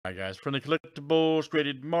Alright guys, from the Collectibles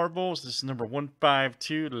Graded Marvels, this is number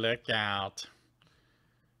 152, look out.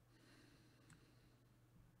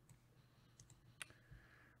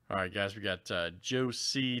 Alright guys, we got Joe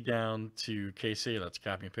C down to KC, let's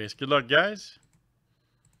copy and paste. Good luck guys.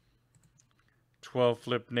 12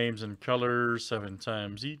 flip names and colors, 7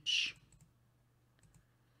 times each.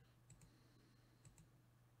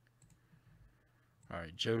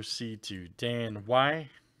 Alright, Joe C to Dan Y.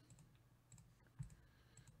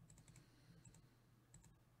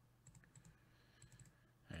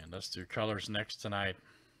 And let's do colors next tonight.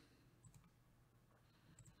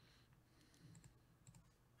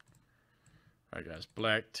 Alright guys,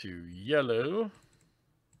 black to yellow.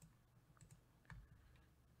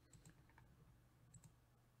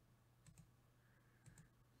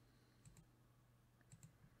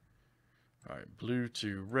 Alright, blue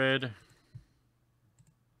to red.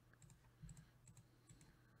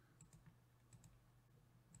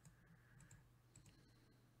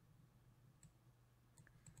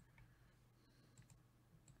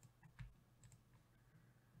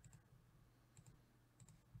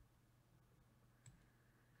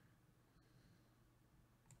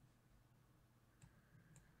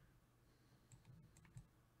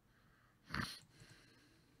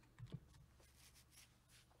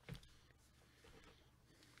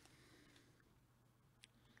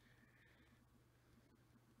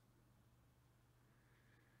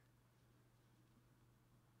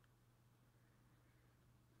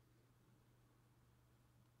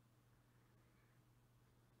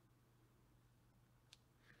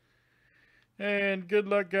 And good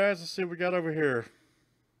luck, guys. Let's see what we got over here.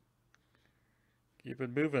 Keep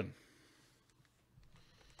it moving.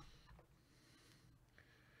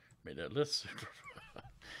 Made that list super.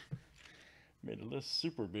 Made the list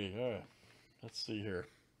super big. All right. Let's see here.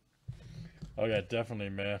 Oh yeah, definitely,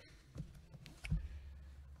 man.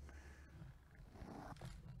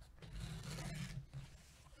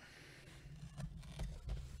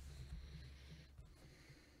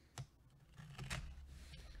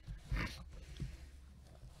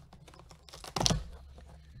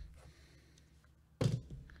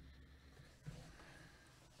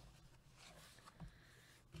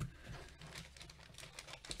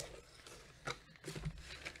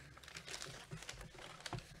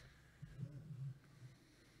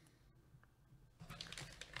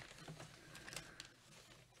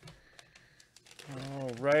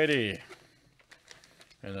 Alrighty.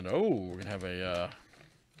 And then, oh, we're going to have a,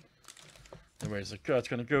 anyways, it's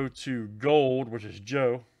going to go to gold, which is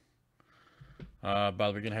Joe. By the way,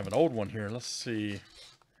 we're going to have an old one here. Let's see.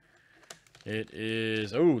 It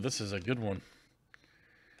is, oh, this is a good one.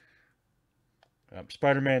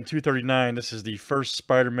 Spider-Man 239. This is the first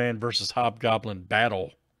Spider-Man versus Hobgoblin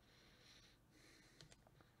battle.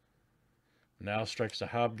 Now strikes the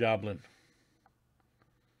Hobgoblin.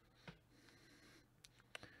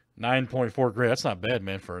 9.4 grade. That's not bad,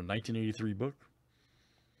 man, for a 1983 book.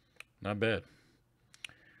 Not bad.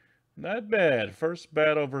 Not bad. First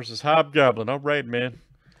battle versus Hobgoblin. All right, man.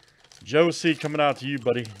 Joe C coming out to you,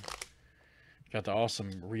 buddy. Got the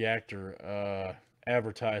awesome reactor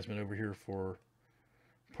advertisement over here for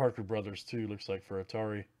Parker Brothers, too. Looks like for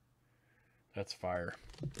Atari. That's fire.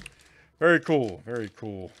 Very cool. Very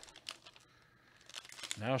cool.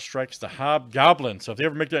 Now strikes the Hobgoblin. So if they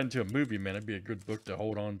ever make that into a movie, man, it'd be a good book to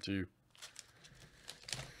hold on to.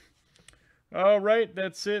 All right,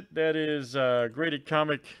 that's it. That is Graded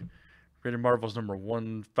Comic, Graded Marvels number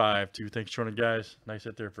 152. Thanks for joining, guys. Nice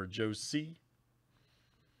hit there for Joe C.